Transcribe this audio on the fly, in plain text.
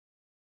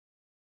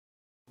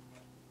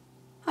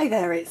Hi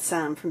there, it's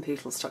Sam from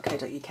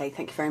Pootles.co.uk. Thank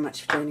you very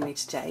much for joining me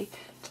today.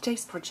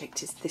 Today's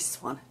project is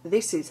this one.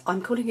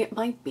 I'm calling it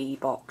my bee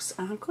box.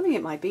 And I'm calling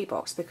it my bee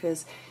box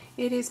because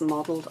it is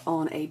modelled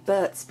on a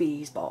Burt's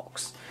Bees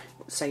box.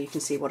 So you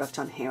can see what I've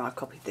done here. I've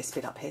copied this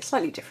bit up here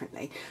slightly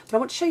differently. But I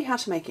want to show you how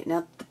to make it.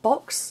 Now, the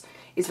box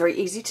is very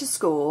easy to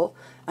score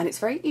and it's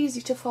very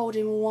easy to fold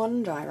in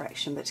one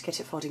direction, but to get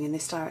it folding in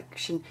this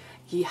direction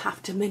you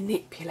have to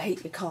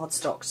manipulate your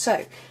cardstock.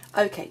 So,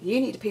 okay, you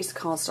need a piece of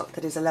cardstock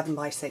that is 11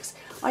 by 6.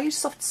 I use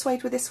soft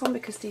suede with this one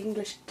because the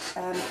English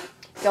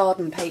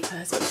garden paper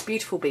has got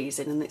beautiful bees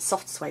in and it's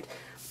soft suede,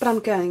 but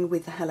I'm going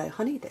with the Hello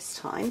Honey this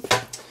time.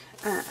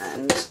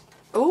 And,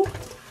 oh,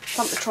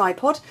 bump the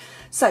tripod.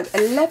 So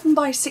 11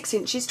 by 6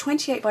 inches,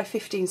 28 by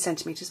 15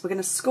 centimetres. We're going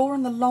to score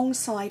on the long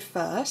side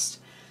first,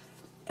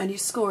 and you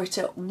score it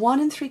at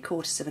 1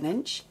 3/4 of an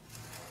inch.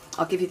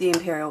 I'll give you the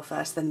imperial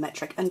first, then the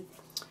metric, and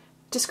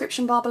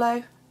description bar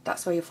below,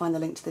 that's where you'll find the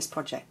link to this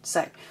project.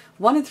 So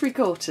 1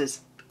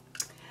 3/4,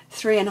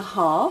 3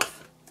 1/2,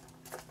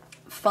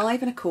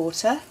 5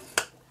 1/4,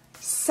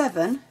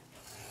 7,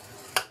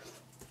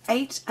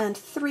 8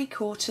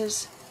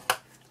 3/4,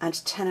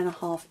 and 10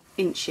 1/2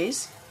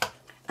 inches.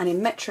 And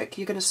in metric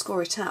you're going to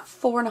score it at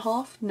 4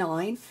 1/2,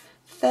 9,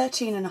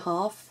 13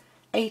 1/2,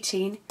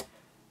 18,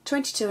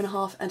 22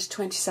 1/2 and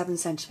 27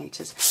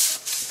 centimetres.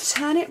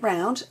 Turn it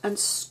round and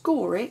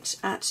score it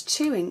at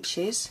 2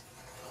 inches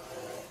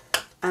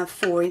and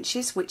 4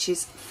 inches, which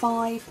is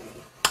 5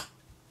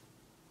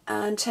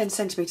 and 10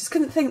 centimetres.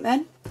 Couldn't think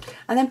then.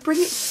 And then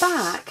bring it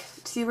back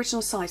to the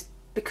original size,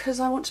 because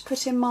I want to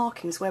put in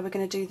markings where we're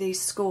going to do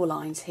these score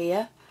lines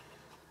here.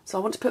 So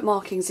I want to put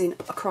markings in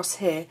across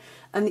here,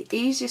 and the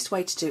easiest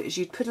way to do it is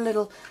you'd put a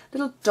little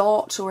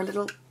dot or a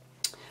little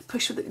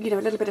push with, a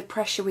little bit of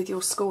pressure with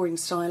your scoring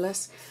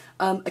stylus.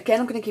 Again,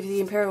 I'm going to give you the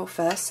imperial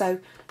first, so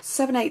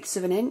 7/8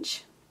 of an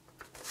inch,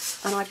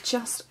 and I've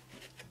just,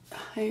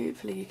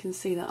 hopefully you can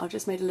see that, I've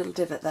just made a little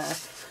divot there.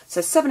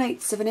 So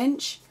 7/8 of an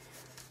inch,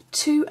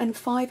 2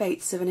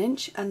 5/8 of an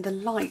inch, and the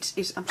light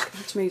is, I'm just going to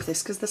have to move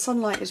this because the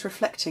sunlight is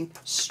reflecting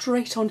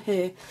straight on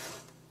here.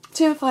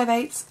 2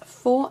 5/8,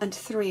 4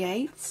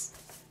 3/8,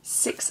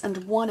 6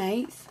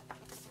 1/8,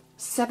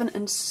 7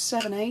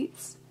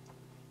 7/8,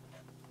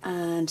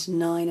 and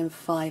 9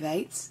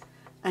 5/8.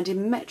 And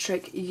in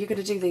metric, you're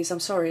going to do these, I'm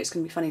sorry, it's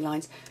going to be funny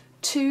lines,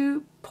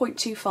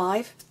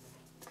 2.25,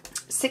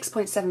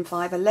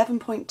 6.75,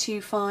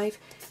 11.25,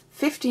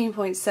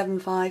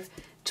 15.75,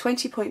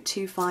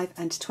 20.25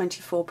 and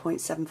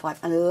 24.75.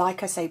 And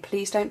like I say,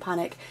 please don't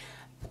panic.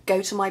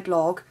 Go to my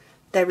blog.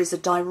 There is a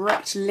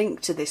direct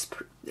link to this,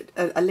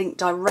 a link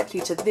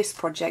directly to this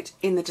project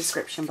in the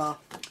description bar,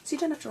 so you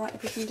don't have to write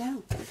everything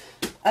down.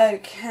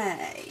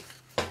 Okay,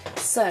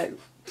 so,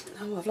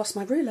 oh, I've lost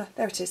my ruler.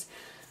 There it is.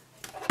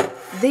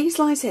 These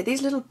lines here,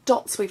 these little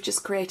dots we've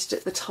just created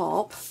at the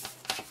top,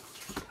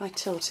 if I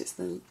tilt it,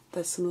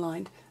 there's some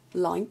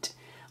light.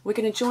 We're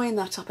going to join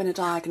that up in a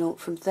diagonal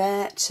from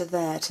there to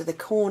the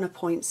corner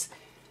points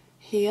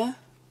here.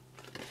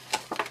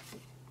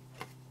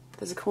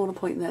 There's a corner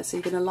point there, so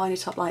you're going to line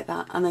it up like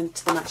that, and then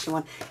to the matching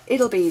one.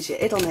 It'll be easier,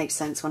 it'll make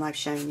sense when I've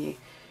shown you.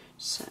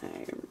 So,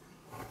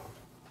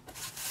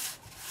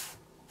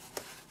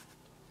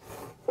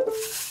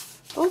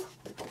 oh,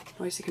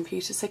 noisy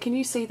computer. So can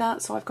you see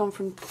that? So I've gone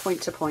from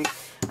point to point,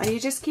 and you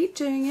just keep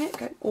doing it,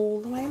 go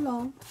all the way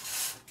along.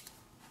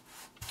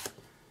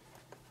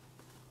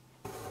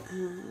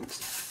 And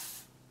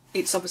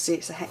it's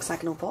a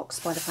hexagonal box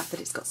by the fact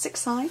that it's got 6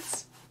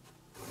 sides.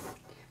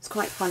 It's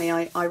quite funny,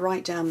 I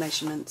write down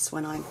measurements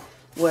when I'm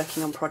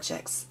working on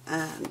projects,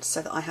 and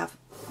so that I have,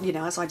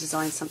 as I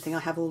design something,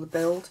 I have all the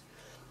build.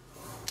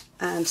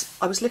 And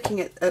I was looking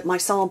at my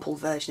sample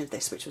version of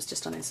this, which was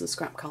just on some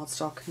scrap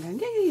cardstock, and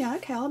going, yeah,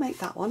 okay, I'll make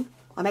that one.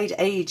 I made it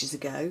ages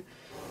ago.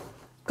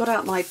 Got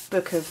out my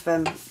book of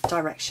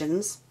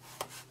directions,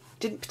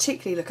 didn't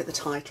particularly look at the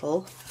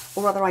title,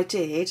 or rather I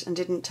did, and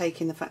didn't take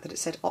in the fact that it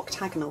said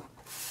octagonal,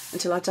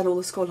 until I'd done all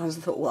the score lines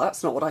and thought, well,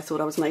 that's not what I thought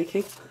I was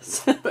making.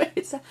 So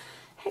it's a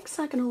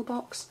hexagonal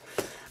box.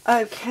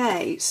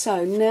 Okay,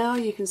 so now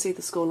you can see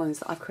the score lines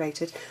that I've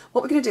created.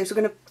 What we're going to do is we're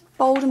going to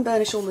fold and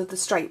burnish all of the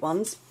straight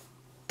ones.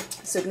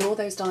 So ignore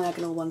those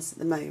diagonal ones at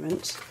the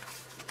moment.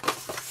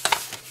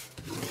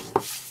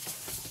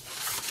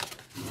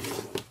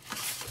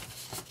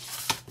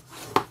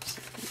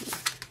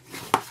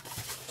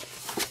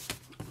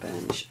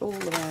 Burnish all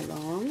the way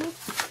along.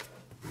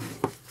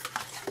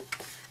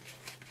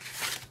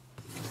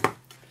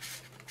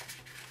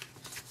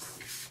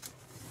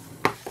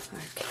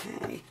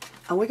 Okay,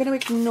 and we're going to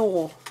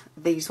ignore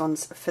these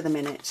ones for the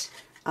minute,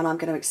 and I'm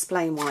going to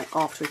explain why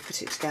after we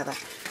put it together.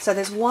 So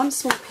there's one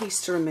small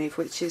piece to remove,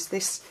 which is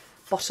this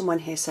bottom one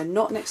here, so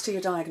not next to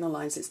your diagonal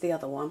lines, it's the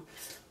other one,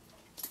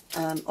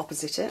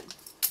 opposite it.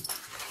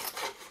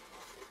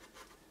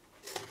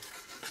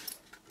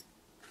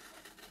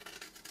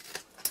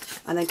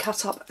 And then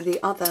cut up the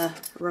other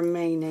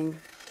remaining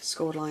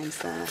score lines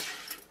there.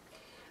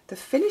 The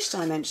finished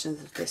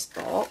dimensions of this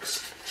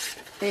box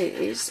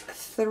is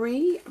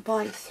 3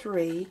 by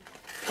 3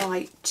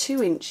 by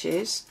 2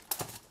 inches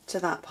to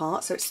that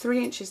part. So it's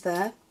 3 inches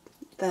there,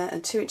 there,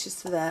 and 2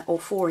 inches to there, or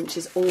 4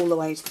 inches all the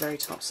way to the very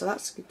top. So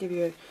that's going to give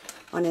you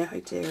an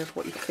idea of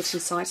what you can fit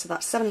inside. So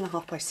that's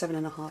 7.5 by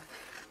 7.5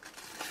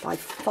 by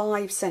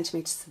 5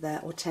 centimetres to there,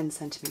 or 10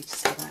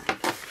 centimetres to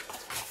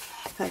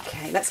there.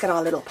 Okay, let's get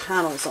our little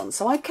panels on.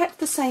 So I kept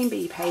the same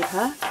bee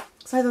paper,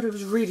 so I thought it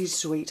was really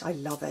sweet. I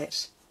love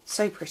it.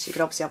 So pretty,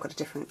 but obviously I've got a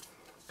different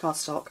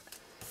cardstock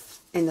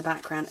in the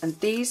background. And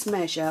these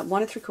measure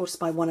 1 3/4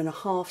 by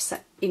 1.5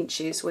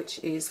 inches, which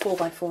is 4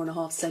 by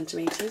 4.5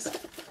 centimetres.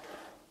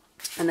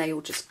 And they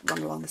all just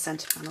run along the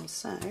centre panels.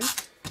 So a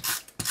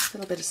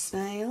little bit of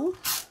snail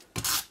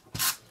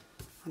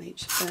on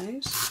each of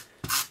those.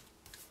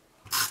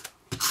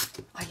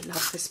 I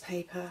love this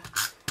paper.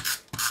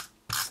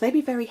 It's made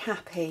me very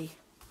happy,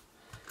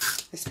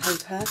 this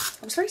paper.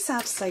 I was very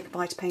sad to say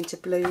goodbye to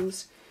painted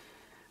blooms.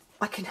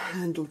 I can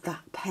handle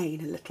that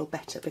pain a little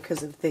better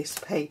because of this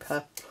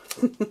paper.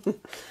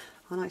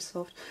 Aren't I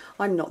soft?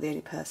 I'm not the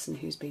only person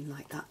who's been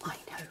like that, I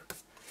know.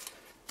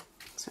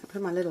 So I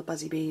put my little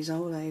buzzy bees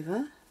all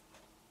over.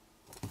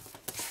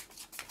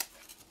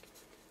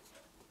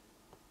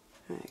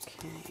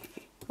 Okay,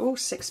 all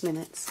 6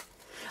 minutes.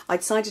 I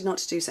decided not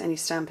to do any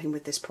stamping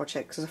with this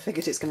project because I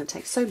figured it's going to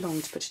take so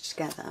long to put it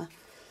together,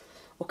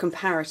 or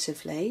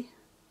comparatively,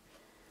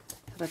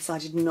 that I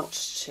decided not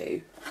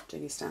to do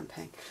any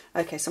stamping.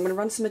 Okay, so I'm going to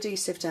run some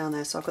adhesive down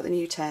there. So I've got the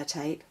new tear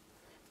tape.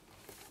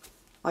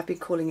 I've been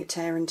calling it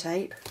tear and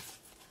tape,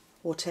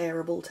 or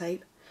tearable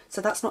tape.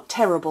 So that's not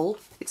terrible,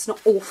 it's not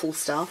awful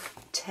stuff,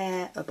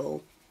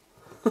 tearable,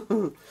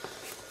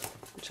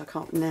 which I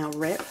can't now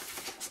rip.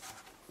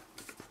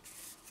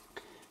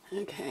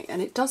 Okay,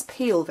 and it does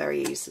peel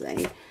very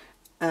easily.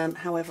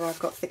 However, I've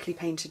got thickly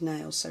painted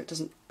nails, so it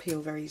doesn't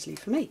peel very easily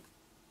for me.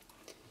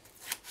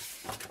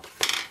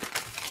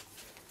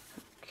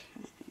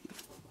 Okay.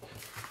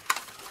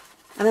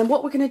 And then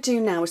what we're going to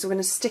do now is we're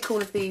going to stick all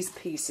of these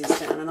pieces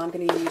down, and I'm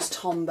going to use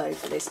Tombow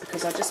for this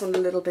because I just want a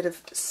little bit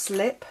of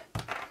slip.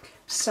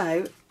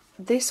 So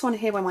this one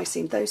here, where my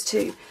seam, those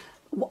two,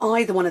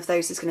 either one of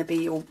those is going to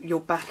be your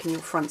back and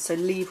your front, so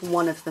leave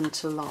one of them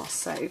to last.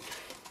 So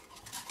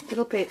a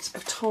little bit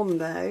of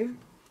Tombow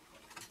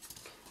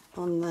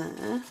on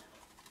there,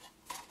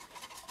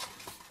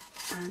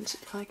 and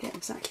if I get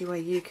exactly where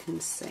you can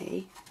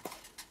see,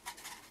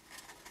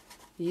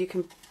 you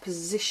can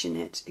position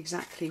it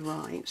exactly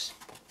right,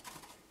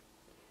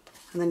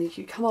 and then if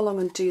you come along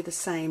and do the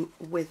same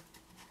with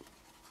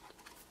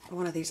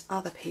one of these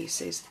other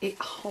pieces, it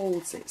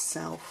holds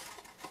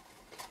itself.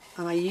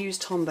 And I use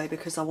Tombow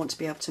because I want to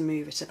be able to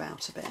move it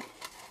about a bit.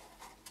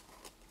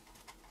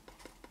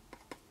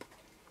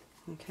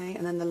 Okay,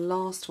 and then the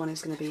last one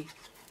is going to be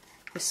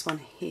this one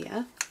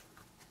here.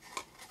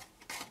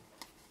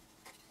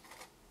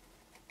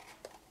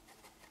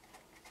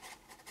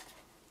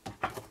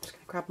 I'm just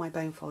going to grab my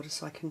bone folder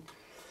so I can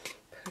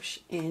push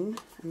in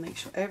and make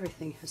sure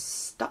everything has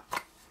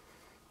stuck.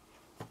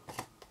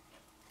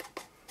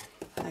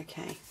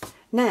 Okay,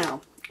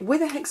 now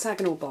with a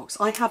hexagonal box,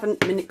 I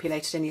haven't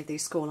manipulated any of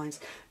these score lines.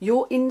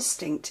 Your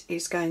instinct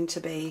is going to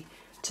be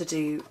to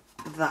do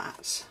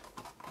that,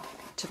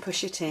 to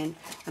push it in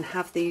and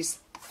have these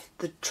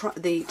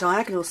the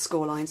diagonal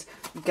score lines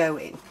go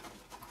in,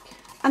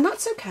 and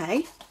that's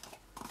okay.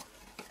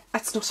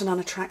 That's not an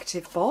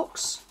unattractive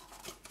box,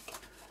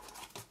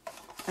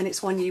 and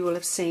it's one you will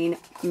have seen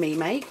me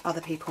make,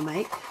 other people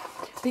make,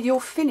 but your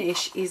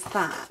finish is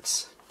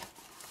that,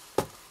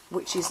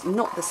 which is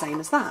not the same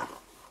as that.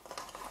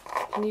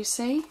 Can you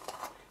see?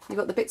 You've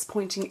got the bits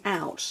pointing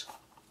out.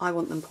 I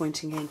want them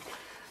pointing in.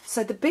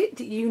 So the bit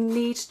that you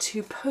need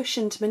to push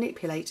and to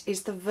manipulate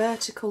is the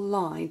vertical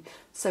line.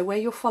 So where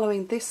you're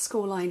following this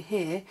score line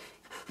here,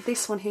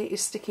 this one here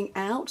is sticking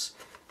out.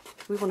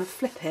 We want to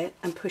flip it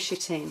and push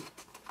it in.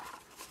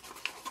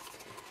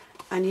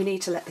 And you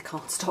need to let the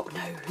cardstock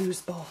know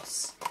who's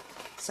boss.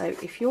 So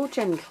if you're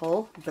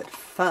gentle but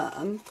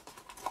firm,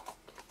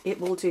 it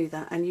will do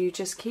that, and you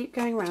just keep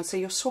going around, so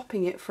you're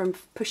swapping it from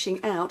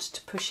pushing out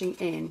to pushing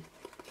in.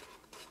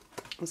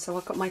 And so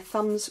I've got my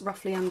thumbs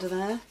roughly under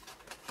there,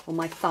 or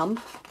my thumb.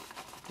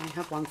 I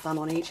have one thumb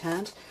on each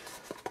hand.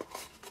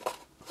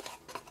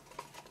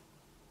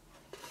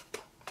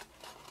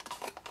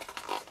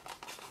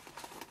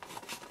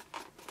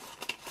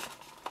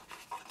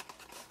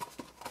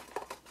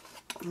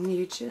 And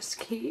you just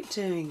keep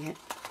doing it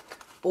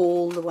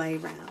all the way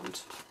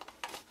round.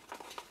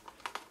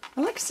 I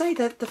like to say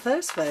that the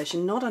first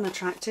version, not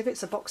unattractive,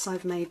 it's a box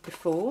I've made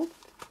before.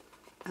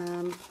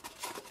 Oh,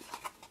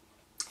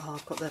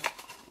 I've got the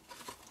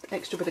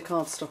extra bit of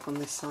cardstock on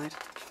this side.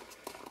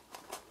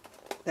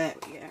 There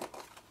we go.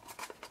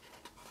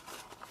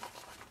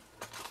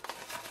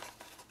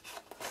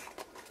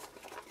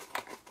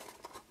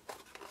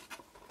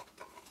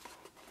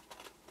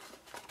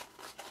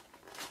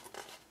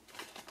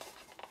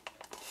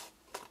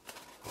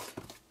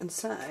 And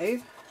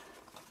so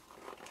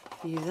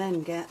you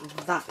then get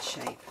that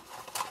shape,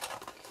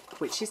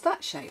 which is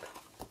that shape.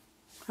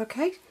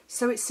 Okay,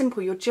 So it's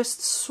simple, you're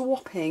just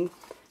swapping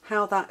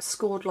how that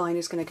scored line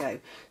is going to go.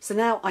 So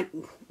now I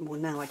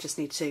just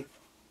need to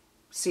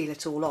seal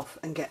it all off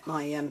and get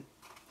my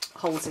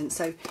holes in.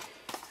 So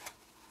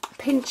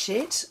pinch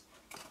it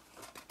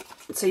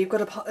so you've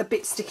got a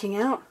bit sticking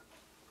out.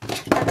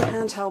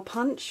 Handheld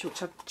punch,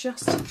 which I've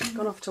just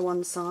gone off to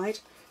one side,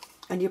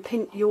 and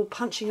you're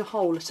punching a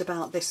hole at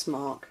about this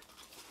mark.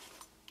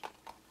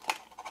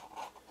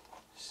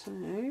 So,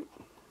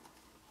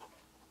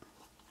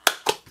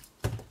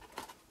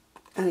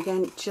 and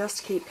again,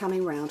 just keep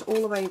coming round,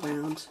 all the way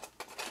round.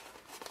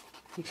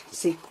 You can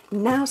see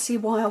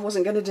why I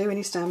wasn't going to do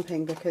any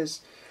stamping, because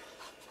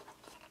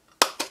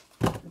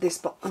this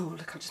box, oh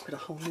look, I just put a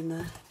hole in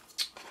there.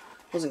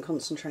 Wasn't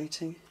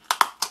concentrating.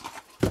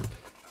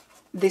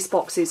 This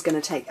box is going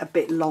to take a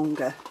bit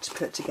longer to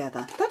put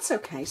together. That's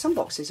okay. It's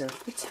okay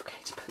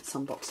to put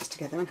some boxes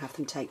together and have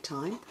them take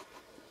time.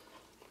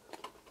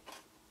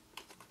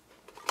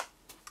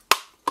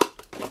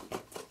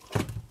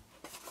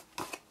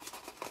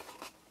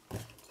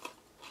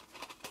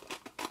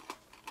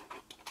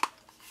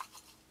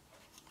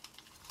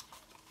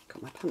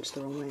 Got my punch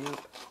the wrong way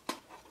up.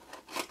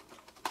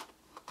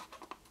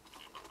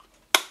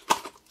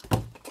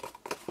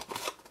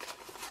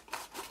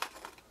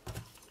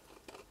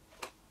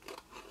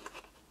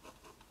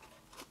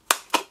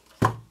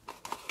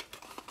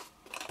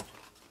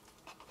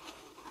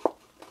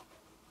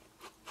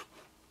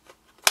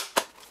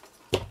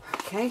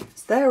 Okay,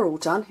 so they're all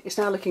done. It's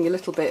now looking a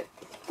little bit,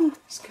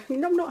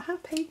 I'm not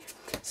happy.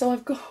 So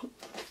I've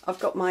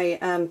got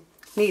my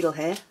needle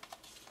here,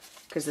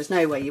 because there's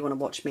no way you want to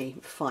watch me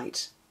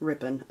fight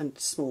ribbon and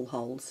small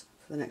holes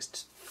for the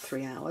next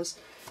 3 hours.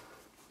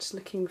 Just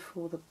looking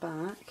for the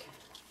back.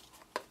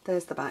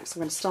 There's the back, so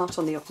I'm going to start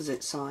on the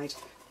opposite side,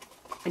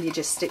 and you're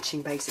just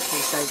stitching basically,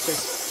 so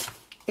just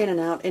in and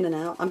out, in and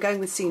out. I'm going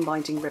with seam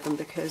binding ribbon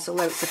because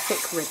although it's a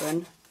thick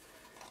ribbon,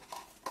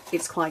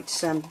 it's quite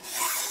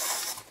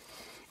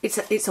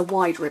it's a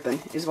wide ribbon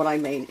is what I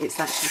mean. It's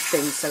actually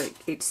thin, so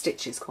it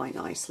stitches quite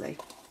nicely.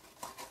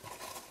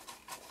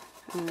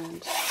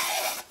 And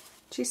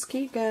just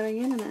keep going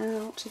in and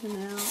out, in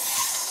and out.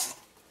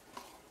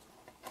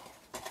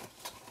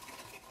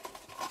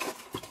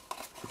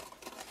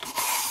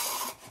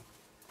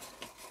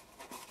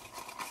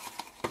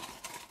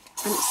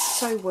 And it's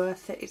so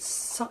worth it. It's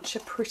such a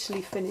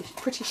prettily finished,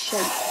 pretty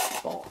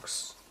shaped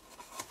box.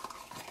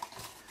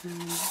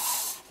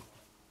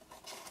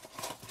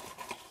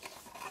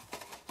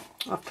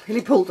 I've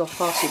clearly pulled off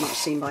far too much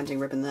seam binding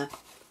ribbon there.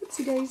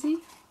 Oopsie daisy.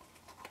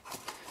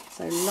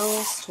 So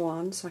last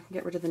one, so I can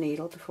get rid of the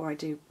needle before I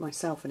do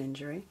myself an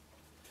injury.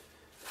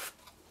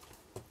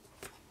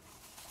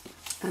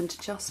 And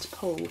just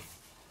pull.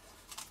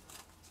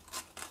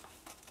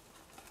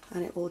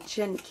 And it will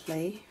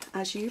gently,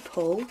 as you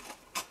pull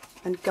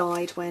and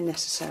guide where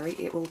necessary,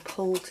 it will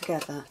pull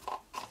together.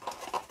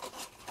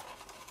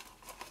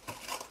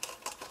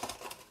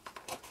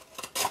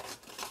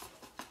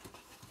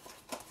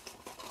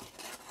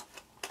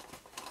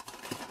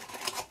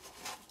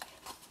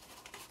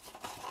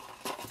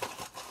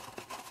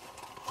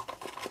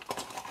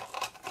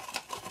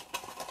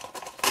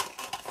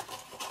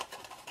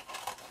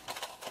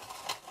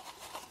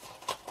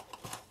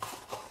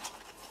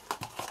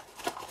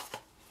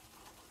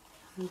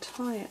 And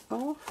tie it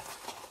off.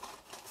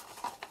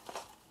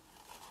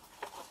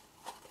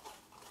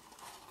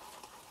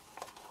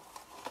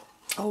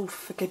 Oh,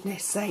 for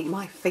goodness sake,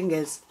 my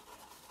fingers.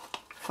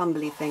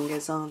 Fumbly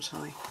fingers, aren't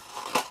I?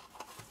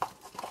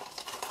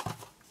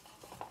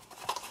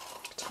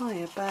 Tie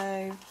a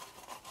bow.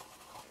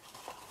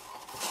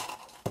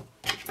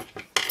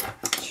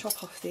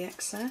 Chop off the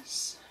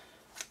excess.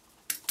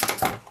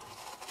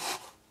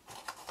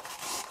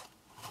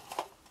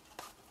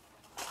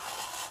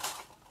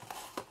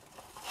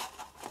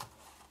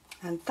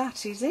 And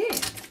that is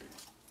it.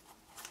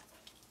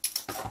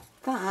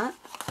 That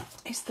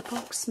is the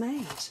box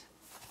made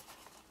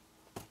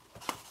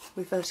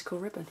with vertical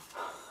ribbon.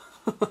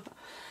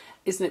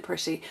 Isn't it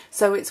pretty?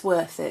 So it's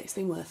worth it. It's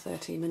been worth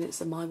 30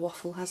 minutes of my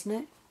waffle, hasn't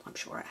it? I'm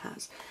sure it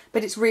has.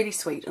 But it's really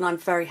sweet and I'm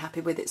very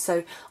happy with it.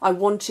 So I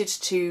wanted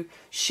to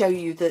show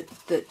you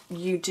that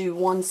you do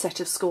one set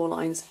of score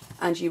lines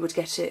and you would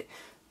get it,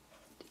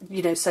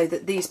 you know, so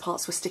that these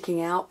parts were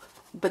sticking out,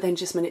 but then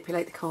just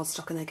manipulate the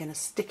cardstock and they're going to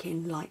stick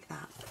in like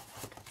that.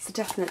 So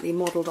definitely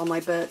modelled on my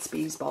Burt's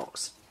Bees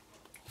box.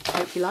 I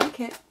hope you like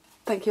it.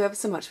 Thank you ever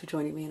so much for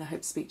joining me and I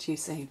hope to speak to you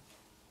soon.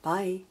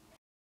 Bye.